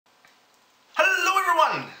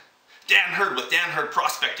Dan Hurd with Dan Hurd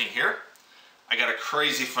Prospecting here. I got a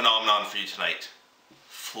crazy phenomenon for you tonight.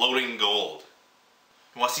 Floating gold.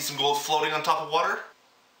 You want to see some gold floating on top of water?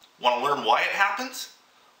 Want to learn why it happens?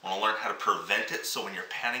 Want to learn how to prevent it so when you're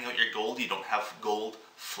panning out your gold you don't have gold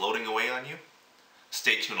floating away on you?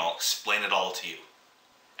 Stay tuned, I'll explain it all to you.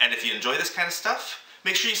 And if you enjoy this kind of stuff,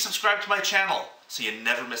 make sure you subscribe to my channel so you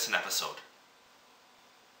never miss an episode.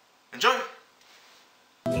 Enjoy!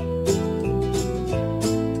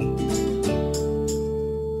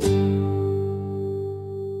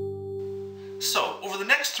 So, over the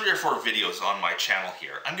next 3 or 4 videos on my channel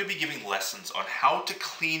here, I'm going to be giving lessons on how to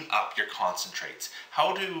clean up your concentrates,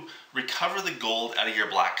 how to recover the gold out of your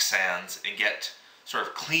black sands and get sort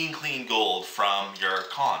of clean gold from your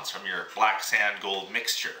cons, from your black sand gold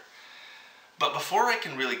mixture. But before I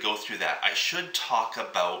can really go through that, I should talk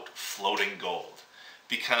about floating gold.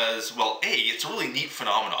 Because, well, A, it's a really neat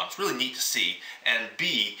phenomenon, it's really neat to see, and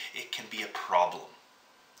B, it can be a problem.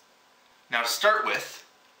 Now to start with,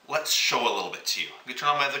 let's show a little bit to you. I'm going to turn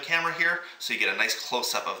on my other camera here so you get a nice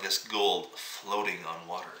close-up of this gold floating on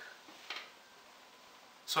water.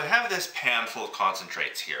 So I have this pan full of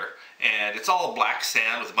concentrates here, and it's all black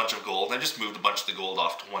sand with a bunch of gold. I just moved a bunch of the gold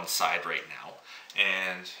off to one side right now.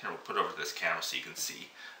 And here, we'll put it over to this camera so you can see.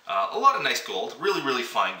 A lot of nice gold, really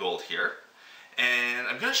fine gold here. And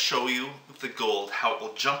I'm going to show you with the gold how it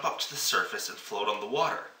will jump up to the surface and float on the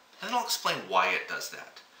water. And then I'll explain why it does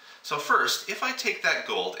that. So first, if I take that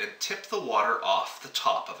gold and tip the water off the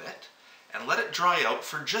top of it and let it dry out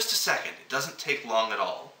for just a second, it doesn't take long at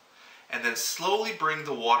all, and then slowly bring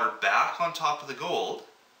the water back on top of the gold,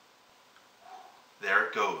 there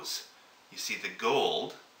it goes. You see the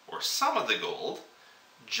gold, or some of the gold,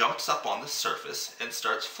 jumps up on the surface and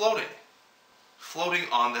starts floating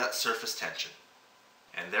on that surface tension.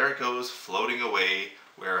 And there it goes, floating away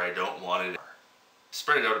where I don't want it.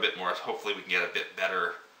 Spread it out a bit more, hopefully we can get a bit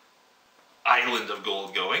better island of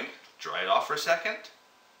gold going. Dry it off for a second.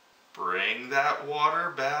 Bring that water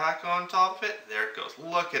back on top of it. There it goes.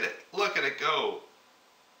 Look at it go.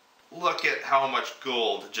 Look at how much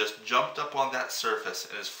gold just jumped up on that surface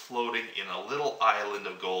and is floating in a little island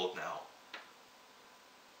of gold now.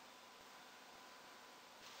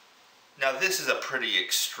 Now this is a pretty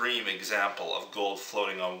extreme example of gold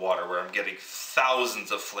floating on water where I'm getting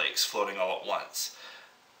thousands of flakes floating all at once.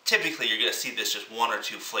 Typically you're going to see this just 1 or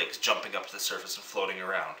 2 flakes jumping up to the surface and floating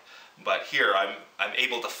around. But here I'm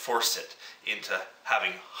able to force it into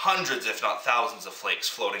having hundreds if not thousands of flakes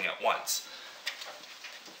floating at once.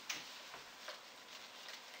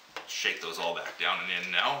 Shake those all back down and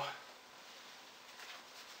in now.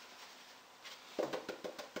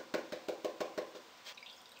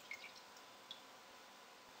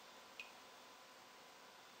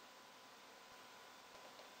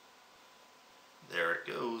 There it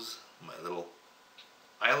goes, my little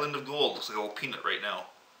island of gold. Looks like a little peanut right now,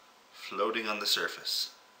 floating on the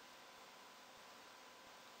surface.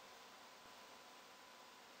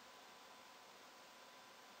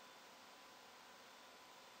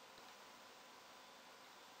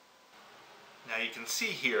 Now you can see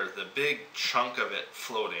here the big chunk of it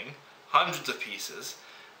floating, hundreds of pieces.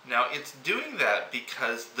 Now it's doing that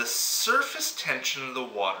because the surface tension of the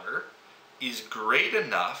water is great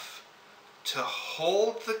enough to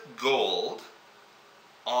hold the gold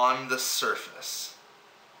on the surface.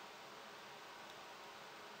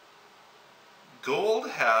 Gold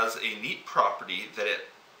has a neat property that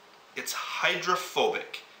it's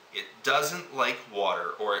hydrophobic. It doesn't like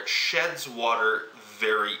water, or it sheds water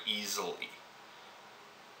very easily.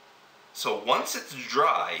 So once it's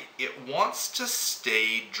dry, it wants to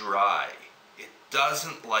stay dry. It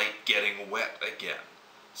doesn't like getting wet again.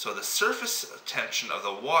 So the surface tension of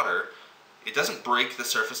the water, it doesn't break the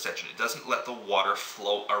surface tension. It doesn't let the water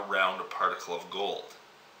float around a particle of gold.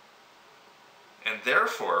 And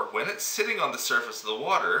therefore, when it's sitting on the surface of the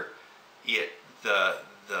water, the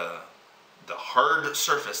hard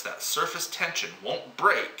surface, that surface tension won't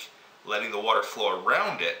break, letting the water flow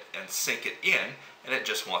around it and sink it in, and it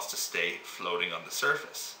just wants to stay floating on the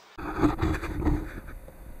surface.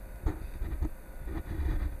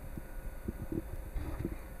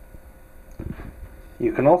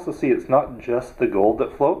 You can also see it's not just the gold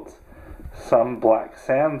that floats. Some black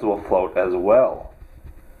sands will float as well.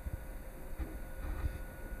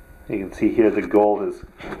 You can see here the gold is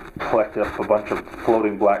collected up a bunch of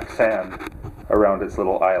floating black sand around its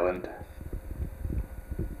little island.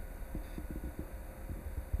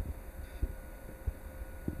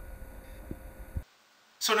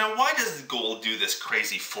 So now why does gold do this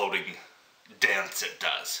crazy floating dance it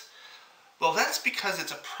does? Well, that's because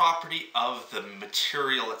it's a property of the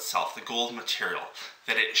material itself, the gold material,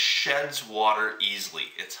 that it sheds water easily.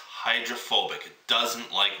 It's hydrophobic. It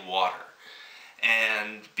doesn't like water.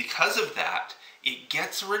 And because of that, it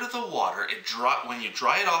gets rid of the water. When you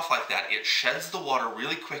dry it off like that, it sheds the water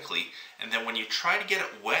really quickly, and then when you try to get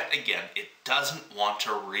it wet again, it doesn't want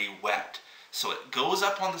to re-wet. So it goes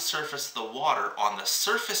up on the surface of the water on the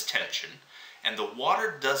surface tension, and the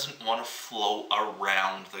water doesn't want to flow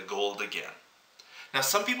around the gold again. Now,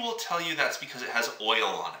 some people will tell you that's because it has oil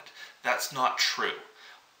on it. That's not true.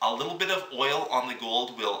 A little bit of oil on the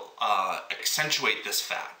gold will accentuate this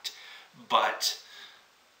fact, but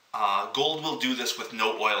gold will do this with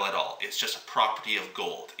no oil at all. It's just a property of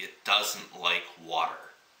gold. It doesn't like water.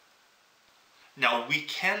 Now, we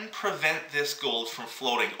can prevent this gold from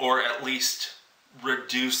floating, or at least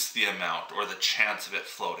reduce the amount or the chance of it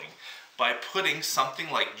floating, by putting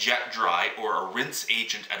something like jet dry or a rinse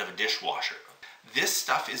agent out of a dishwasher. This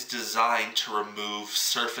stuff is designed to remove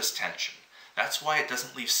surface tension. That's why it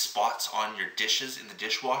doesn't leave spots on your dishes in the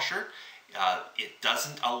dishwasher. It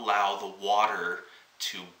doesn't allow the water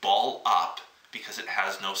to ball up because it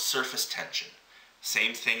has no surface tension.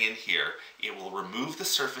 Same thing in here. It will remove the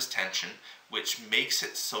surface tension, which makes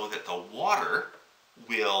it so that the water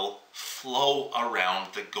will flow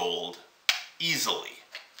around the gold easily.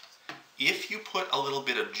 If you put a little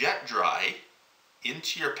bit of jet dry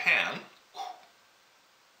into your pan,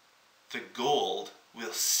 the gold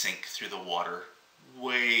will sink through the water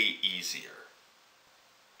way easier.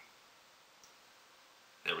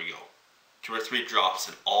 There we go. 2 or 3 drops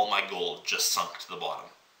and all my gold just sunk to the bottom.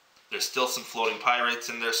 There's still some floating pyrites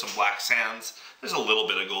in there, some black sands. There's a little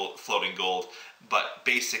bit of gold, floating gold, but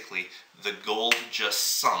basically the gold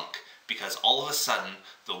just sunk because all of a sudden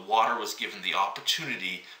the water was given the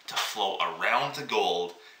opportunity to flow around the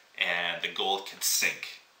gold, and the gold can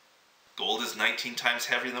sink. Gold is 19 times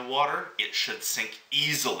heavier than water. It should sink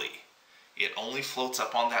easily. It only floats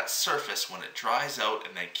up on that surface when it dries out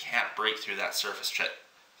and then can't break through that surface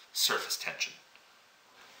tension.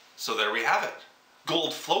 So there we have it.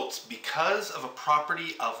 Gold floats because of a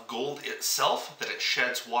property of gold itself, that it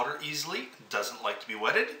sheds water easily, doesn't like to be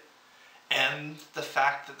wetted, and the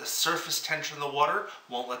fact that the surface tension of the water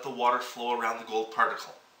won't let the water flow around the gold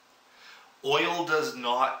particle. Oil does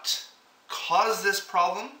not cause this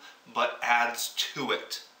problem, but adds to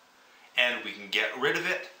it. And we can get rid of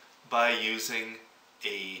it by using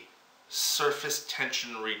a surface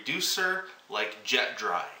tension reducer like jet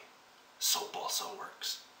dry. Soap also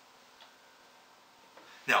works.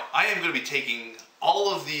 Now, I am going to be taking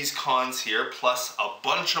all of these cons here, plus a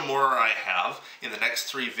bunch of more I have in the next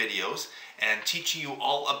 3 videos, and teaching you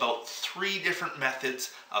all about 3 different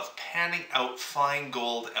methods of panning out fine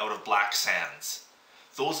gold out of black sands.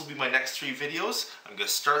 Those will be my next 3 videos. I'm going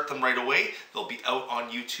to start them right away. They'll be out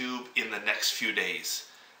on YouTube in the next few days,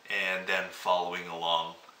 and then following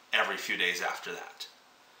along every few days after that.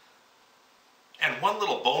 And one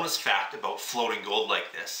little bonus fact about floating gold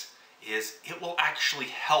like this is it will actually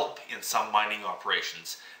help in some mining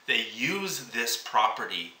operations. They use this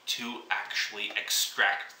property to actually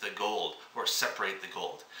extract the gold or separate the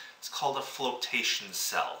gold. It's called a flotation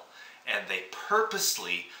cell, and they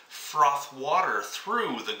purposely froth water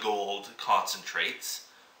through the gold concentrates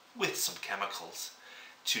with some chemicals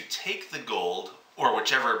to take the gold, or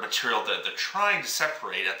whichever material that they're trying to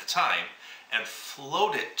separate at the time, and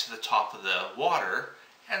float it to the top of the water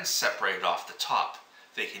and separate it off the top.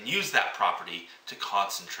 They can use that property to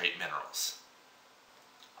concentrate minerals.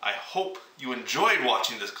 I hope you enjoyed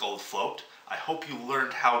watching this gold float. I hope you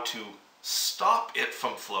learned how to stop it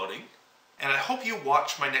from floating. And I hope you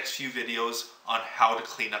watch my next few videos on how to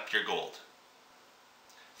clean up your gold.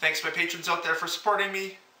 Thanks to my patrons out there for supporting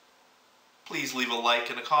me. Please leave a like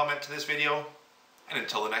and a comment to this video. And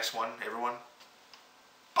until the next one, everyone,